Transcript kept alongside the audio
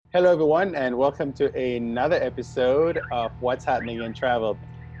Hello, everyone, and welcome to another episode of What's Happening in Travel.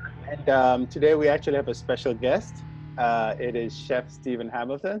 And today we actually have a special guest. It is Chef Stephen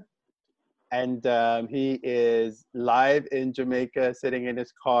Hamilton, and he is live in Jamaica, sitting in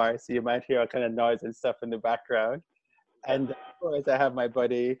his car. So you might hear all kind of noise and stuff in the background. And of course, I have my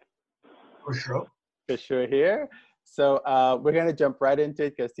buddy For sure. Fisher here. So we're going to jump right into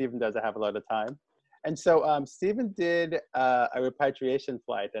it because Stephen doesn't have a lot of time. And so Stephen did a repatriation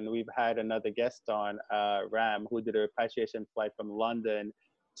flight, and we've had another guest on, Ram, who did a repatriation flight from London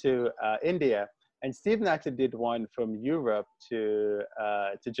to India. And Stephen actually did one from Europe to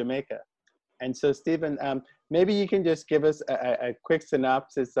Jamaica. And so, Stephen, maybe you can just give us a quick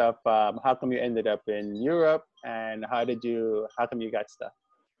synopsis of how come you ended up in Europe and how come you got stuck?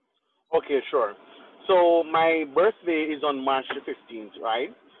 Okay, sure. So my birthday is on March the 15th,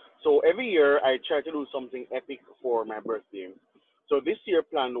 right? So every year I try to do something epic for my birthday. So this year I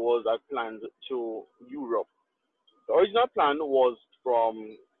planned to Europe. The original plan was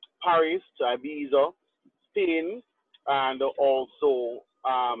from Paris to Ibiza, Spain, and also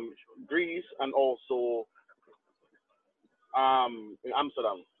Greece, and also in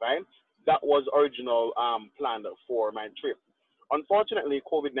Amsterdam, right? That was original plan for my trip. Unfortunately,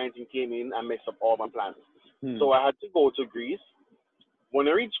 COVID-19 came in and messed up all my plans. Hmm. So I had to go to Greece. When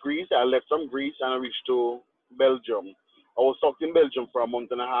I reached Greece, I left from Greece and I reached to Belgium. I was stuck in Belgium for a month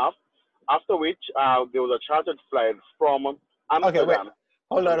and a half. After which, there was a chartered flight from Okay, wait. Amsterdam to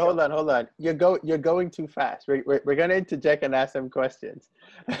Hold on, Jamaica. hold on, hold on. You're going too fast. We're going to interject and ask some questions.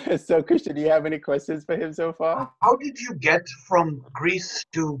 So, Christian, do you have any questions for him so far? How did you get from Greece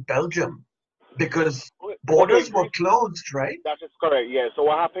to Belgium? Because Okay, okay, borders were Greece. closed, right? That is correct. Yeah. So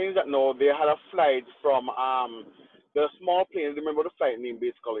what happened is that no, they had a flight from the small plane. Remember the flight name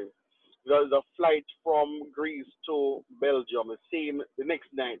basically. There's a flight from Greece to Belgium. The next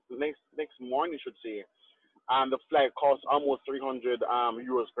night, the next morning, I should say. And the flight cost almost 300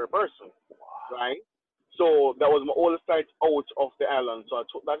 euros per person, right? So that was my only flight out of the island. So I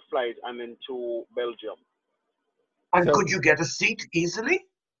took that flight and then to Belgium. And So, could you get a seat easily?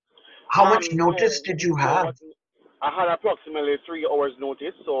 How much notice No, did you no. have? What I had approximately 3 hours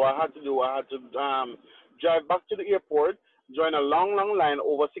notice, so I had to drive back to the airport, join a long, long line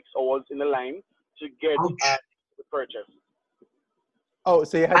over 6 hours in the line to get Ouch. the purchase oh,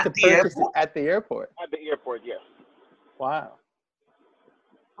 so you had to At the purchase it airport? at the airport. at the airport. Yes, Wow.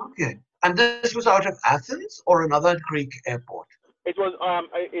 Okay. And this was out of Athens or another Greek airport? it was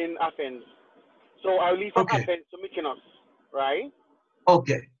in Athens. So I leave from Okay. Athens to Mykonos, right?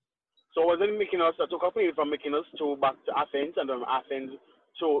 Okay. So I was in Mykonos. I took a plane from Mykonos to back to Athens, and then Athens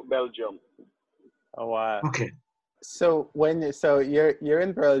to Belgium. Oh, wow. Okay. So you're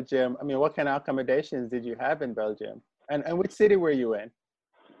in Belgium. I mean, what kind of accommodations did you have in Belgium? And which city were you in?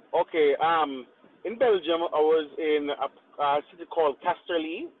 Okay. In Belgium, I was in a city called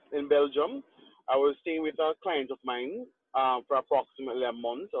Casterly in Belgium. I was staying with a client of mine for approximately a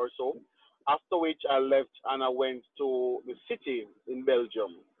month or so. After which, I left and I went to the city in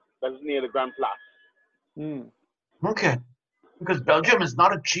Belgium. That's near the Grand Place. Hmm. Okay. Because Belgium is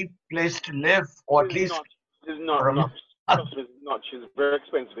not a cheap place to live, or at It's least not. It's for not. a Not. month. Trust me, it's not. She's very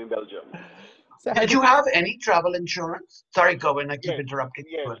expensive in Belgium. So how Did did you have any travel insurance? Sorry, Govind, I keep Yes, interrupting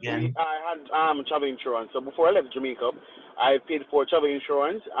yes. you again. I had travel insurance. So before I left Jamaica, I paid for travel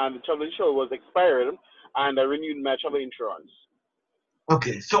insurance, and the travel insurance was expired, and I renewed my travel insurance.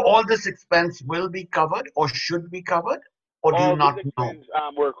 Okay, so all this expense will be covered or should be covered, or do you All these not know? expenses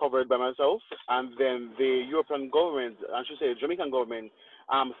were covered by myself, and then the European government, I should say, Jamaican government,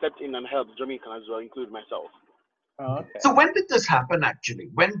 stepped in and helped Jamaican as well, including myself. Oh, So okay. when did this happen actually?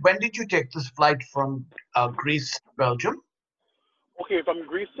 When did you take this flight from Greece to Belgium? Okay, from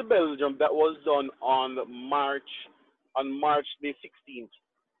Greece to Belgium, that was done on March the 16th.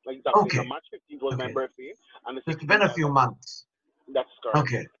 Exactly. So Okay, March 15th was my okay. birthday, and the It's been 16th a I few left. months. That's correct.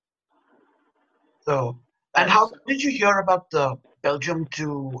 Okay, so and Uh, how so, did you hear about the Belgium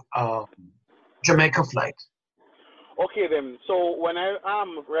to Jamaica flight? Okay then. So when I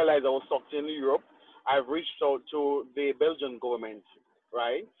realized I was stuck in Europe, I reached out to the Belgian government,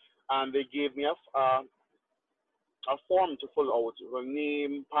 right? And they gave me a form to fill out, the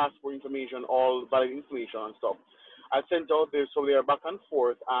name, passport information, all valid information and stuff. I sent out this, so they are back and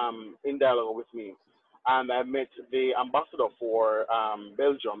forth in dialogue with me, and I met the ambassador for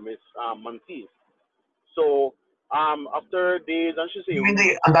Belgium, Miss Monteith. So after days, I should say, You mean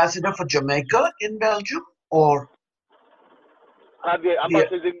the ambassador for Jamaica in Belgium, or the the?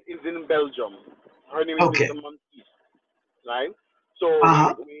 ambassador is in Belgium. Her name is Mr. Okay. Monteith, right? So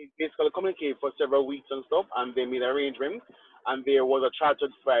Uh-huh. we basically communicated for several weeks and stuff, and they made arrangements. and there was a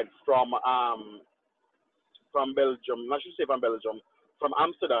chartered flight from Belgium. Not should say from Belgium, from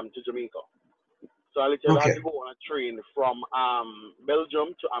Amsterdam to Jamaica. So I literally had Okay. to go on a train from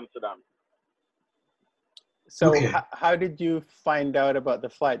Belgium to Amsterdam. So Okay. how did you find out about the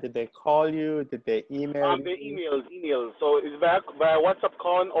flight? Did they call you? Did they email They you? emails. So it's via WhatsApp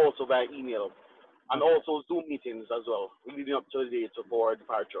call and also via email, and also Zoom meetings as well, leading up to the date for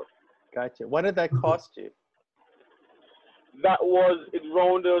departure. Gotcha. What did that cost you? That was, it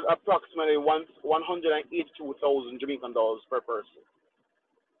rounded approximately 182,000 Jamaican dollars per person.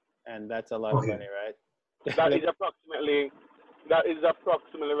 And that's a lot of Okay. money, right? That is approximately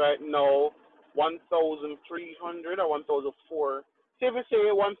right now 1,300 or 1,400. Say we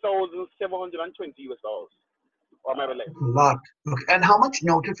say 1,720 US dollars, or maybe less. A lot. Okay. And how much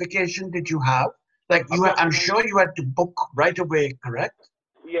notification did you have? Like I'm Approximately, sure you had to book right away, correct?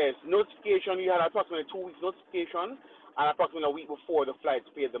 yes, notification. You had approximately 2 weeks notification, and approximately a week before the flights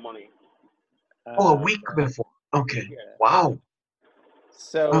paid the money. Oh, a week before. Okay. Yes. Wow.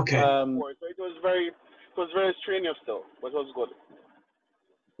 So, Okay. So it was very strenuous still, but it was good.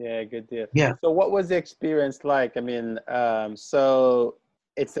 yeah, good deal. Yeah. So what was the experience like? I mean, so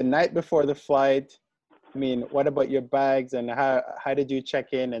it's the night before the flight. I mean, what about your bags and how did you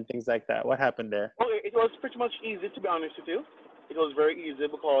check in and things like that? What happened there? Okay, it was pretty much easy, to be honest with you. It was very easy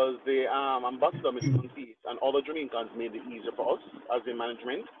because the ambassador, Mr. Monteith, and other Jamaicans made it easier for us as in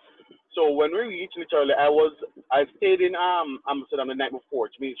management. So when we reached, literally, I stayed in Amsterdam the night before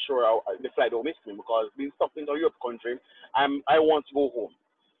to make sure the flight don't miss me, because being stuck in a Europe country, I want to go home.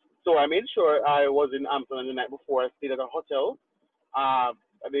 So I made sure I was in Amsterdam the night before. I stayed at a hotel,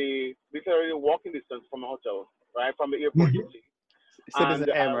 literally walking distance from the hotel, right, from the airport Mhm. city. Citizen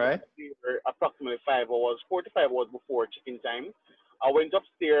And M, I was right? there approximately 45 hours before check-in time. I went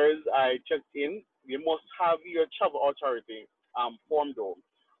upstairs, I checked in. You must have your travel authority form though,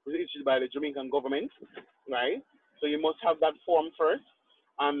 which is issued by the Jamaican government, right? So you must have that form first.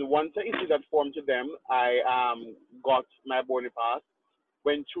 And once I issued that form to them, I got my boarding pass,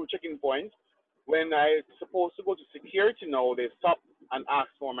 went through checking point. When I supposed to go to security now, they stopped and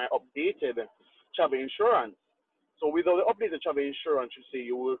asked for my updated travel insurance. So without the updated travel insurance, you say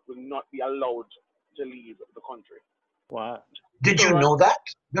you will not be allowed to leave the country. Wow. Did you Insurance, know that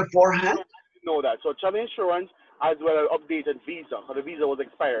beforehand? no, I didn't know that. So travel insurance as well as updated visa, because the visa was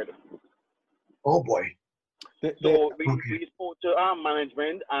expired. Oh boy. So Okay. we spoke to our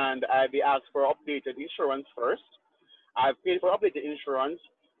management, and they asked for updated insurance first. I paid for updated insurance.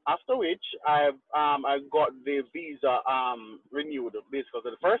 After which I got the visa renewed. Basically, so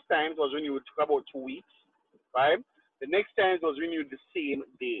the first time it was renewed, took about 2 weeks, right? The next time it was renewed the same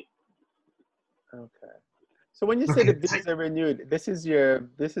day. Okay. So when you say the Okay. So, visa renewed, this is your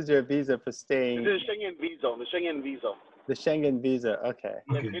visa for This staying, is Schengen visa, the Schengen visa. the Schengen visa. Okay.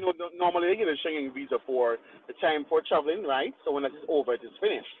 Yes, okay. normally they give a Schengen visa for the time for traveling, right? So when that is over, it is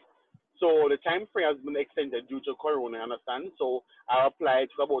finished. So the time frame has been extended due to Corona, I understand. So I applied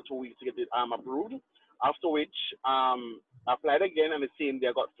for about 2 weeks to get it approved. After which I applied again, and the same day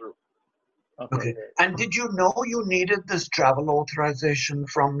I got through. Okay, Okay. great. And did you know you needed this travel authorization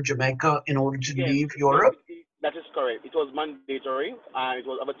from Jamaica in order to Yes, leave Europe? that is correct. It was mandatory, and it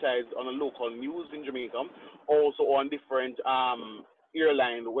was advertised on a local news in Jamaica, also on different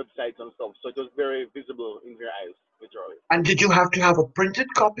airline websites and stuff. So it was very visible in their eyes, literally. And did you have to have a printed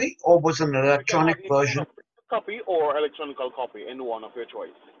copy or was it an electronic You can have version? a printed copy or electronic copy, any one of your choice.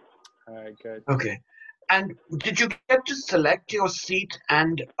 All right, good. Okay. And did you get to select your seat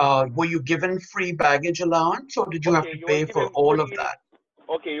and were you given free baggage allowance or did you have Okay, to you was pay for given all of free. that?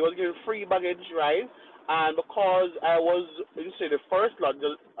 Okay, you was given free baggage, right? And because I was, you say the first lot,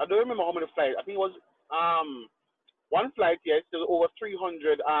 I don't remember how many flights. I think it was one flight. Yes, there was over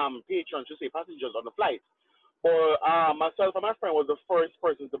 300 patrons, to say passengers on the flight. But myself and my friend was the first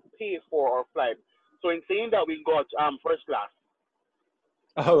person to pay for our flight. So in saying that, we got first class.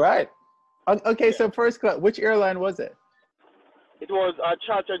 All right. Okay, Yeah. so first class, which airline was it? It was a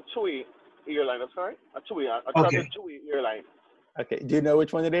chartered TUI airline. That's right, a TUI, a chartered Okay. TUI airline. Okay, do you know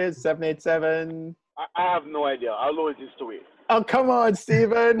which one it is? 787? I have no idea. I'll know it is TUI. Oh, come on,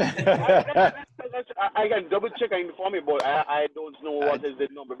 Stephen. I can double check and inform you, but I don't know I, what is the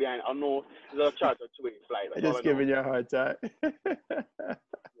number behind. I know it's a charter TUI flight. I That's all I just know. giving you a hard time.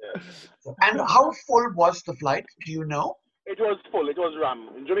 Yes. And how full was the flight? Do you know? It was full. It was ram.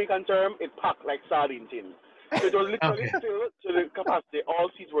 In Jamaican term, it packed like sardine tin. So it was literally Okay. filled to the capacity. All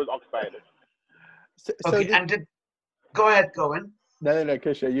seats were occupied. So Okay. did, And go ahead, Cohen. no,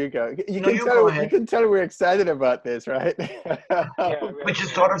 Kusha, you go. No, you go You ahead. can tell we're excited about this, right? Yeah, Which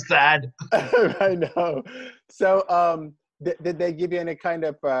is sort of sad. I know. So, Did they give you any kind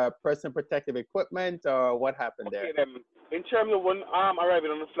of personal protective equipment, or what happened there? Okay, then, in terms of when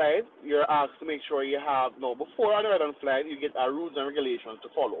arriving on the flight, you're asked to make sure you have, no, before arriving on the flight, you get rules and regulations to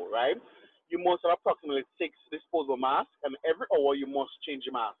follow, right? You must have approximately 6 disposable masks, and every hour you must change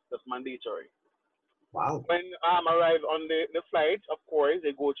your mask. That's mandatory. Wow. When arrive on the flight, of course,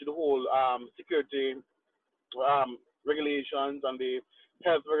 they go to the whole security regulations and the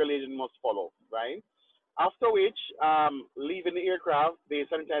health regulation must follow, right? After which, leaving the aircraft, they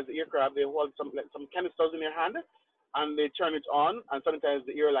sanitize the aircraft. They hold some canisters in their hand, and they turn it on and sanitize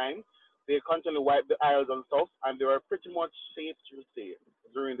the airline. They constantly wipe the aisles and stuff, and they are pretty much safe to stay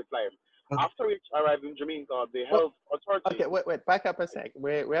during the flight. Okay. After which, arrived in Jamaica, the health authority. Okay, wait, back up a sec.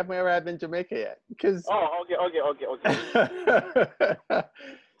 We haven't arrived in Jamaica yet, because. Oh, okay.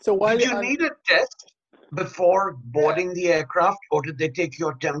 So while Did you need a test before boarding the aircraft, or did they take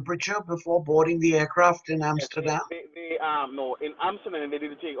your temperature before boarding the aircraft in Amsterdam? No, in Amsterdam they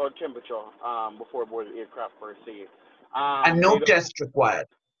didn't take our temperature before boarding the aircraft per se. And no test required?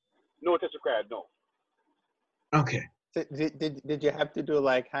 No test required, no. Okay. So did you have to do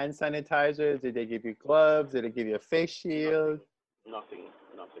like hand sanitizers? Did they give you gloves? Did they give you a face shield? Nothing.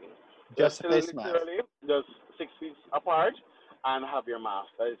 Just face mask. Literally, just 6 feet apart and have your mask.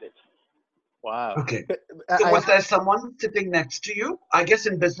 That is it. Wow. Okay. So was there someone sitting next to you? I guess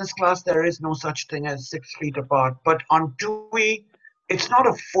in business class there is no such thing as 6 feet apart, but on TUI, it's not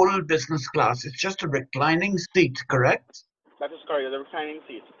a full business class. It's just a reclining seat, correct? That is correct. The reclining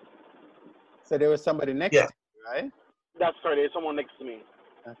seat. So there was somebody next Yeah. to you, right? That's correct. There's someone next to me.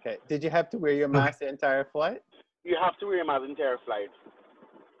 Okay. Did you have to wear your mask the entire flight? You have to wear your mask the entire flight.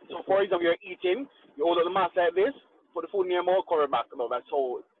 So, for example, you're eating, you hold up the mask like this, put the food in your mouth, cover it back. No, that's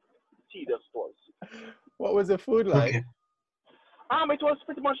how tedious it was. What was the food like? Okay. It was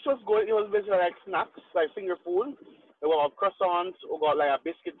pretty much just good. It was basically like snacks, like finger food. We got croissants, we got like a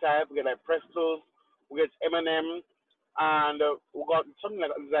biscuit type, we get like pretzels, we get M&M, and we got something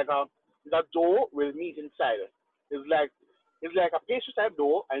like a dough with meat inside. It's like a pastry type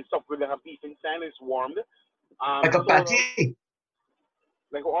dough and stuff with like a beef inside. It's warmed. Like a patty?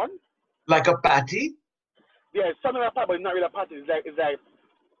 Like what? Like a patty? Yeah, it's something like that, but it's not really a patty. It's like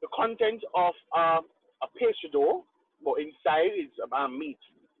the content of a pastry dough, but inside is meat.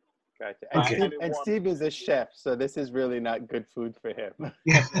 Gotcha. Okay. And Steve is a chef, so this is really not good food for him.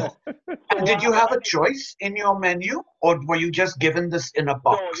 Yeah. Did you have a choice in your menu, or were you just given this in a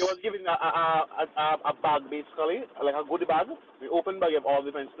box? So you was given a bag basically, like a goodie bag. We open bag of all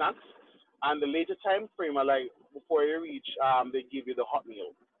different snacks, and the later time frame, like before you reach, they give you the hot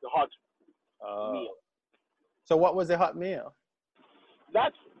meal, the hot meal. So what was the hot meal?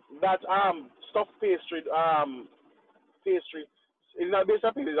 That stuffed pastry pastry. It's not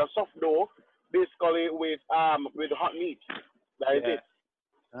basically it's a soft dough, basically with hot meat. That is it,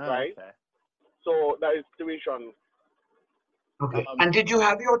 right? Okay. So that is the situation. Okay. And did you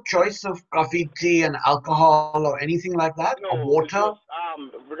have your choice of coffee, tea, and alcohol, or anything like that, No, or water? it's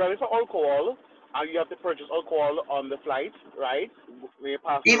just, regardless of alcohol, you have to purchase alcohol on the flight, right? When you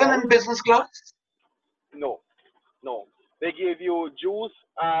pass Even around. in business class? No. They give you juice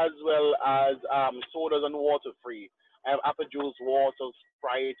as well as sodas and water free. I have apple juice, water,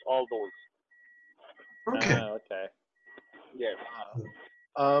 Sprite, all those. Okay. Okay. Yes.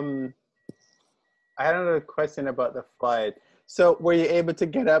 Wow. I had another question about the flight. So were you able to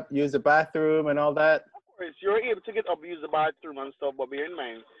get up, use the bathroom and all that? Of course, you're able to get up, use the bathroom and stuff, but bear in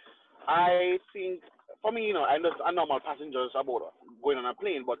mind, I think, for me, I'm just a normal passenger about going on a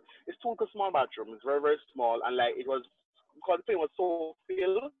plane, but it's too small bathroom. It's very, very small, and like it was, because the plane was so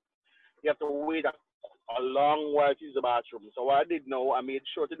filled, you have to wait a long while to use the bathroom. So what I did now, I made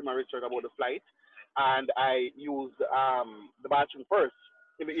sure to do my research about the flight, and I used the bathroom first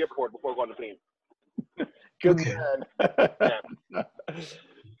in the airport before going on the plane. Good Okay. man.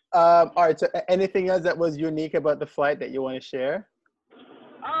 All right. So anything else that was unique about the flight that you want to share?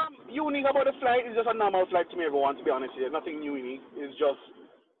 Unique about the flight is just a normal flight to me, everyone, to be honest with you. Nothing unique. It's just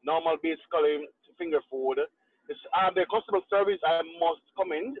normal, basically, finger food. It's, the customer service, I must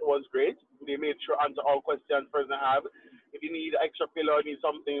commend, was great. They made sure to answer all questions person have. If you need extra pillow, need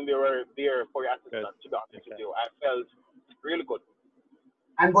something, they were there for your assistance, to be honest with you. I felt really good.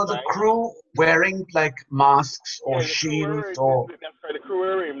 And were the crew wearing like masks or shields or? The crew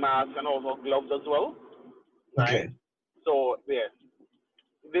wearing masks and also gloves as well. Right? Okay. So yeah,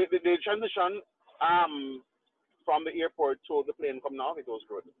 the transition from the airport to the plane coming off, it was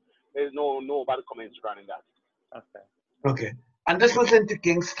good. There's no bad comments regarding that. Okay. Okay. And this was into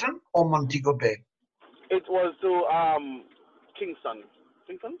Kingston or Montego Bay? It was to Kingston.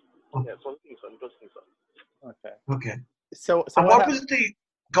 Kingston? Oh. Yeah, it was Kingston. It was Kingston. Okay. Okay. So And what what was the?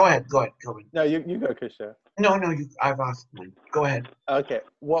 Go ahead. Go ahead. No, you go, Krishna. No. I've asked mine. Go ahead. Okay.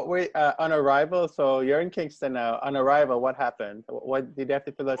 What were on arrival? So you're in Kingston now. On arrival, what happened? What did you have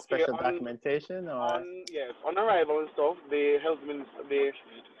to fill out special documentation or? Yes, on arrival and stuff, the health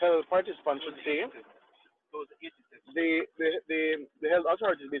participants should say the health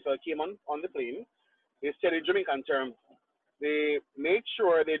authorities basically came on the plane. They said in Jamaican terms, they make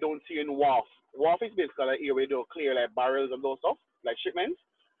sure they don't see in WAF. WAF is basically like here we do clear like barrels and those stuff, like shipments.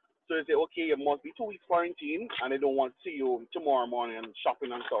 So they say, okay, you must be 2 weeks quarantine, and they don't want to see you tomorrow morning and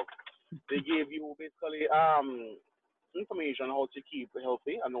shopping and stuff. They gave you basically information on how to keep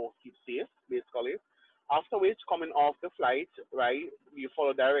healthy and how to keep safe, basically. After which, coming off the flight, right, you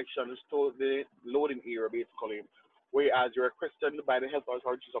follow directions to the loading area, basically. Whereas you're questioned by the health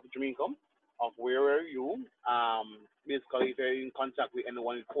authorities of Jamaica of where are you, basically if you're in contact with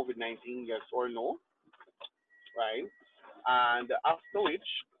anyone with COVID-19, yes or no, right? And after which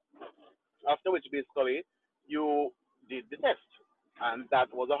basically you did the test, and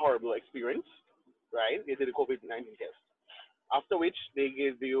that was a horrible experience, right? They did the COVID-19 test. After which they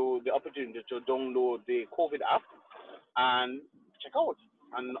gave you the opportunity to download the COVID app and check out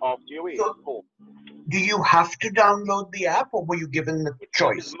and off to your way home. Do you have to download the app, or were you given the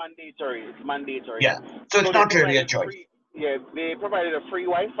choice? It's mandatory. It's mandatory. Yeah. So it's not really a choice. They provided a free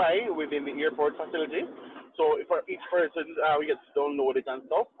Wi-Fi within the airport facility. So for each person, we get to download it and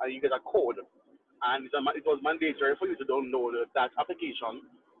stuff, and you get a code. And it was mandatory for you to download that application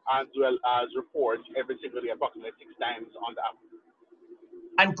as well as report every single day, approximately 6 times on the app.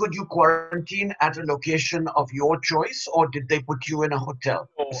 And could you quarantine at a location of your choice, or did they put you in a hotel?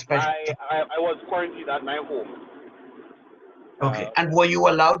 So I was quarantined at my home. Okay. And were you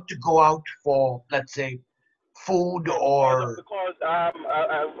allowed to go out for, let's say, food or? Because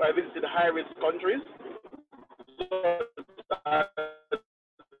I visited high-risk countries.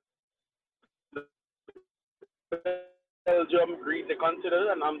 Belgium, Greece, they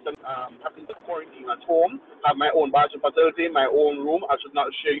consider, and I'm having to quarantine at home, have my own bathroom facility, my own room. I should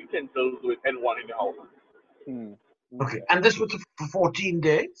not share utensils with anyone in the house. Okay, and this was for 14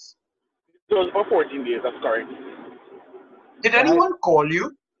 days? It was for 14 days, that's correct. Did anyone call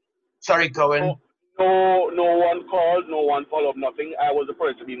you? Sorry, Cohen. No one called, no one followed up, nothing. I was the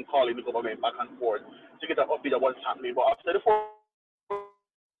person being calling the government back and forth to get an update of what's happening. But after the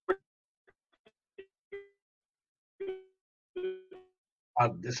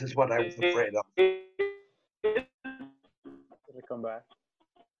this is what I was afraid of. Did it come back?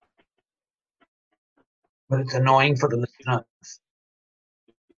 But it's annoying for the listeners.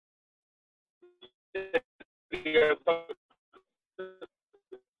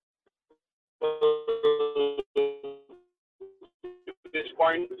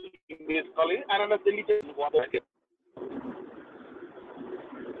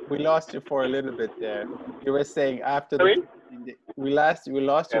 We lost you for a little bit there. You were saying after the 14 days. We lost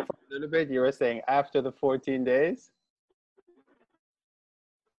you for a little bit. You were saying after the 14 days.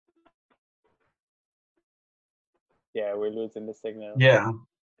 Yeah, we're losing the signal. Yeah,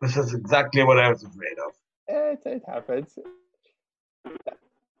 this is exactly what I was afraid of. It happens.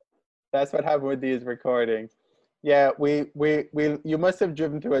 That's what happened with these recordings. Yeah, you must have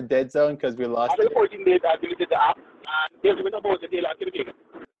driven through a dead zone because we lost. After the 14 days, I deleted the app and gave it about the daily activity.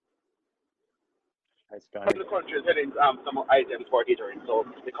 That's gone. The country is heading some items for catering, so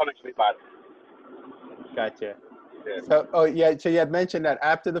the connection is bad. Gotcha. Yeah. So you had mentioned that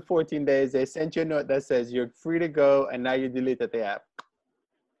after the 14 days, they sent you a note that says you're free to go, and now you deleted the app.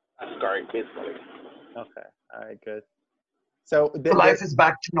 That's correct, basically. Okay. All right. Good. So life is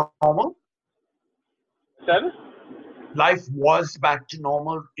back to normal. Then? Life was back to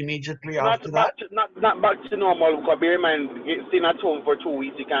normal immediately after that? Not back to normal, because bear in mind, staying at home for 2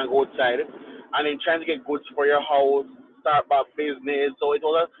 weeks, you can't go outside, and then trying to get goods for your house, start back business. So it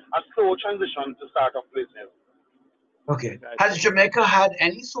was a slow transition to start off business. Okay. Has Jamaica had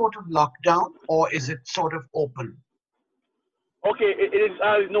any sort of lockdown, or is it sort of open? Okay, it is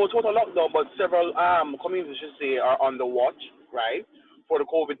no total lockdown, but several communities, should say, are on the watch, right, for the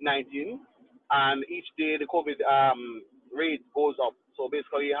COVID-19. And each day the COVID rate goes up. So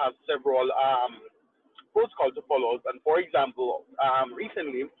basically you have several protocols to follow. And for example,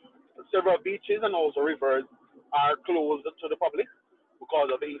 recently, several beaches and also rivers are closed to the public because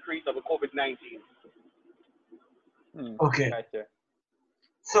of the increase of the COVID-19. Okay. Gotcha.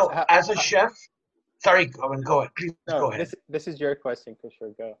 So as a chef, sorry, Cohen, go ahead. Please go ahead. This is your question,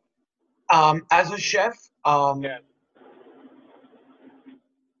 Kishore. Go. As a chef, yeah.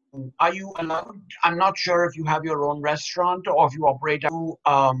 are you allowed? I'm not sure if you have your own restaurant or if you operate. Are you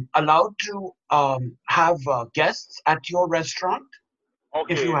allowed to have guests at your restaurant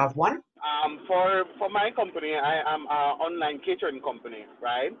if you Okay. have one? For my company, I am an online catering company,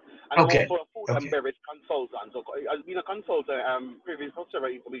 right? And I'm Okay. also a food and Okay. beverage consultant. So as being a consultant, I'm privy to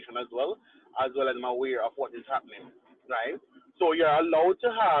several information as well as I'm aware of what is happening, right? So you're allowed to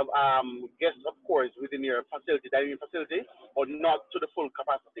have guests, of course, within your facility, dining facility, but not to the full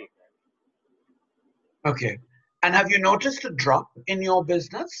capacity. Okay. And have you noticed a drop in your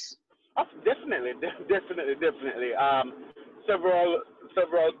business? Definitely, definitely. Several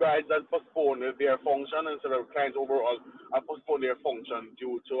several brides have postponed their function, and several clients overall have postponed their function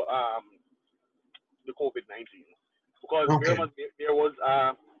due to the COVID-19. Because Okay. there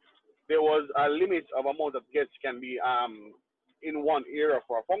was a limit of amount of guests can be in one area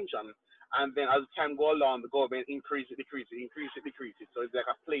for a function, and then as time go along, the government increase it, decrease it, increase it, decrease it. So it's like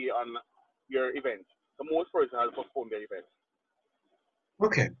a play on your event. So most persons have postponed their event.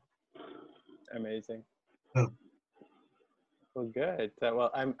 Okay. Amazing. Oh, Well, good.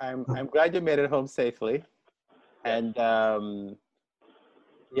 Well, I'm glad you made it home safely, Yes. and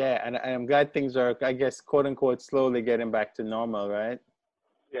yeah, and I'm glad things are, I guess, quote unquote, slowly getting back to normal, right?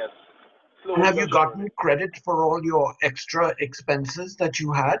 Yes. and Slowly have you but surely. gotten credit for all your extra expenses that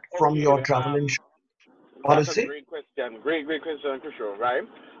you had from Okay. your travel insurance That's a policy? great question. Great question, Kushal, right?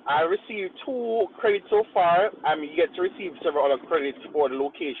 I received two credits so far. I'm yet to receive several other credits for the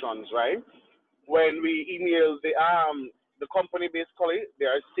locations, right? When we email the company basically, they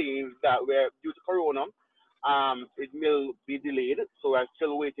are saying that we're due to Corona, it will be delayed. So we're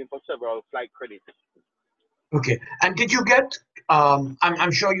still waiting for several flight credits. Okay. And did you get,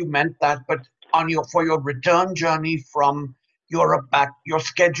 I'm sure you meant that, but on your, for your return journey from Europe back, your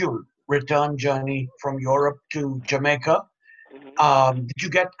scheduled return journey from Europe to Jamaica, Hmm. did you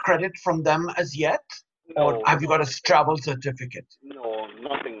get credit from them as yet? Or No, have you got a no, travel certificate? no,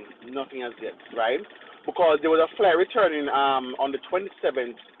 nothing as yet, right? Because there was a flight returning on the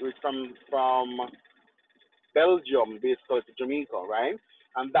 27th from Belgium, basically to Jamaica, right?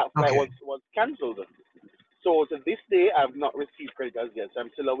 And that flight Okay. was cancelled. So to this day, I've not received credit as yet. So I'm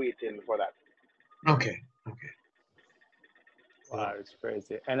still awaiting for that. Okay. Okay. Wow, it's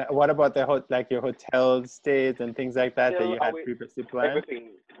crazy. And what about like your hotel stays and things like that that Still you had await previously planned?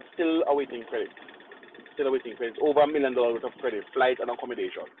 everything. Still awaiting credit. Still awaiting credit. Over $1 million worth of credit, flight and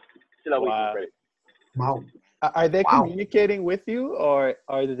accommodation. Still awaiting Wow. credit. Wow. Are they Wow. communicating with you, or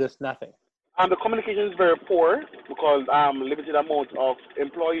is it just nothing? The communication is very poor because limited amount of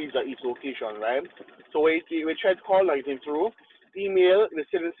employees at each location, right? So we try to call anything through. Email, they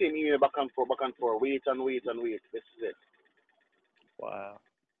send the same email back and forth. Wait and wait and wait. This is it. Wow,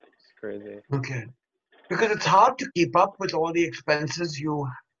 it's crazy. Okay. Because it's hard to keep up with all the expenses you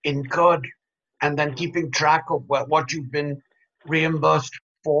incurred and then Hmm. keeping track of what you've been reimbursed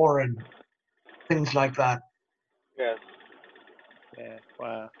for and things like that. Yes. Yeah,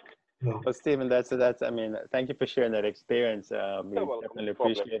 wow. Yeah. Well, Stephen, that's. I mean, thank you for sharing that experience. You're We welcome. definitely No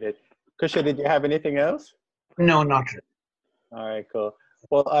problem. appreciate it. Kusha, did you have anything else? No, not really. All right, cool.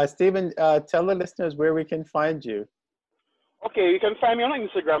 Well, Stephen, tell the listeners where we can find you. Okay, you can find me on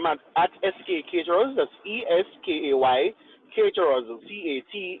Instagram at SK Caterers. That's ESKAY Caterers.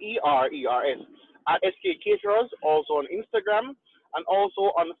 CATERERS. At SK Caterers. Also on Instagram and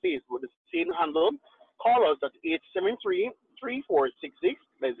also on Facebook. The same handle. Call us at 873-3466.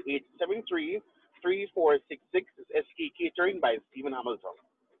 That's 873-3466. It's SK Catering by Stephen Hamilton. Okay.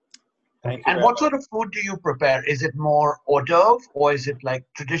 Thank you And very what much. sort of food do you prepare? Is it more hors d'oeuvre or is it like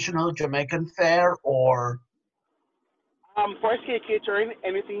traditional Jamaican fare or For SK Catering,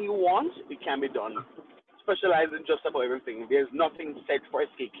 anything you want, it can be done. Specialize in just about everything. There's nothing set for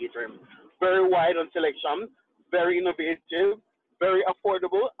SK Catering. Very wide on selection, very innovative, very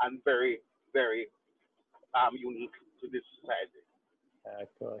affordable, and very unique to this society.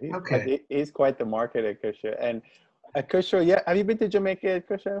 Cool. okay? He's quite the marketer, Kusha. And Kusha, yeah, have you been to Jamaica,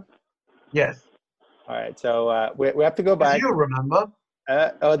 Kusha? Yes. All right, so we have to go As back. you remember,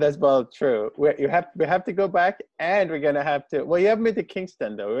 Oh, that's well true. We have to go back, and we're gonna have to. Well, you haven't been to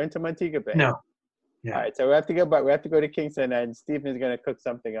Kingston though. We went to Montego Bay. no. All Yeah. right, so we have to go back. We have to go to Kingston, and Stephen is gonna cook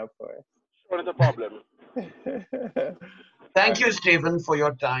something up for Sure, not a problem. us. All Thank right. you, Stephen, for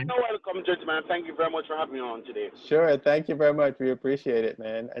your time. You're welcome, gentlemen. Thank you very much for having me on today. Sure. Thank you very much. We appreciate it,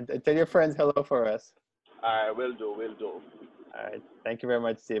 man. And tell your friends hello for us. I will do, will do. All right. Thank you very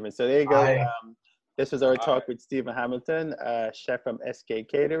much, Stephen. So there you go. Bye. This was our All talk right. with Stephen Hamilton, chef from SK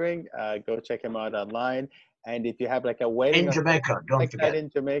Catering. Go check him out online. And if you have like a wedding In or Jamaica, something don't like that forget. in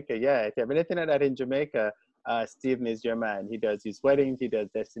Jamaica, yeah, if you have anything like that in Jamaica, Stephen is your man. He does these weddings, he does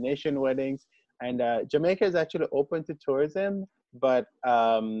destination weddings, and Jamaica is actually open to tourism, but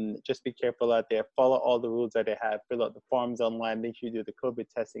just be careful out there. Follow all the rules that they have. Fill out the forms online. Make sure you do the COVID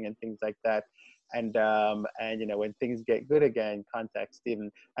testing and things like that. And you know, when things get good again, contact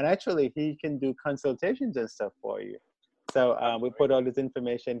Stephen. And actually, he can do consultations and stuff for you. So we put all this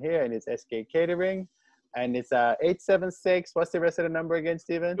information here, and it's SK Catering, and it's 876. What's the rest of the number again,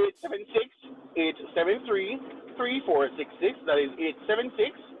 Stephen? 876-873-3466. That is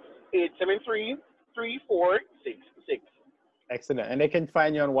 876-873-3466. Excellent. And they can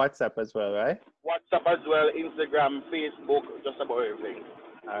find you on WhatsApp as well, right? WhatsApp as well, Instagram, Facebook, just about everything.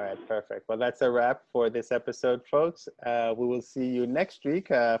 All right, perfect. Well, that's a wrap for this episode, folks. We will see you next week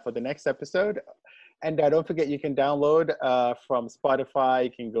for the next episode. And don't forget, you can download from Spotify.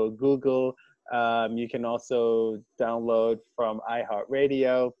 You can go Google. You can also download from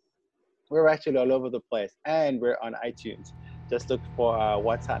iHeartRadio. We're actually all over the place. And we're on iTunes. Just look for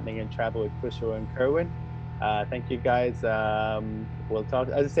What's Happening in Travel with Kusho and Kerwin. Thank you, guys. We'll talk.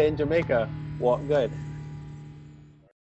 As I say in Jamaica, walk good.